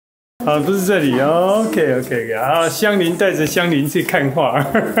啊，不是这里哦。OK， 啊，香菱带着香菱去看画。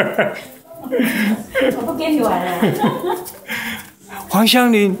我不跟你玩了。黄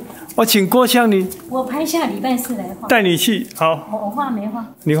香菱，我请郭香菱。我拍下礼拜4来画。带你去，好。我画没画？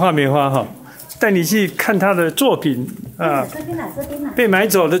你画没画哈？带你去看他的作品啊。这边哪？这边哪？被买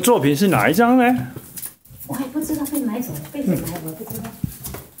走的作品是哪一张呢？我还不知道被买走，被谁买我不知道。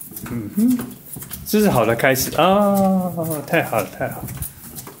嗯哼，这是好的开始啊！太好了，太好了。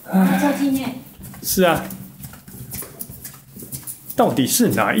拍照纪念。是啊。到底是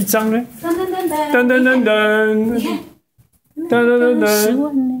哪一张呢？噔噔噔噔噔噔噔噔！你看，噔噔噔噔10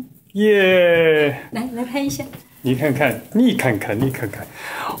万呢！耶！来拍一下。你看看，你看看，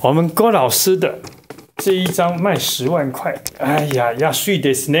我们郭老师的这一张卖10万块，哎呀，要水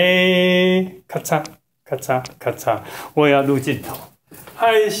ですね！咔嚓咔嚓咔嚓，我也要录镜头。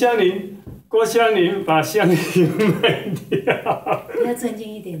嗨，香菱，郭香菱把香菱卖掉。要正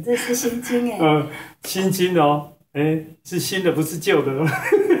经一点，这是新金哎。新金哦，是新的，不是旧的。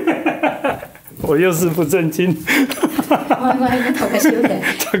我又是不正经。我应该投个修的。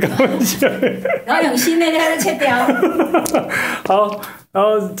投个修的。然后用新的再切掉。好，然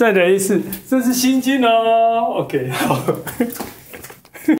后再来一次，这是新金哦。OK， 好。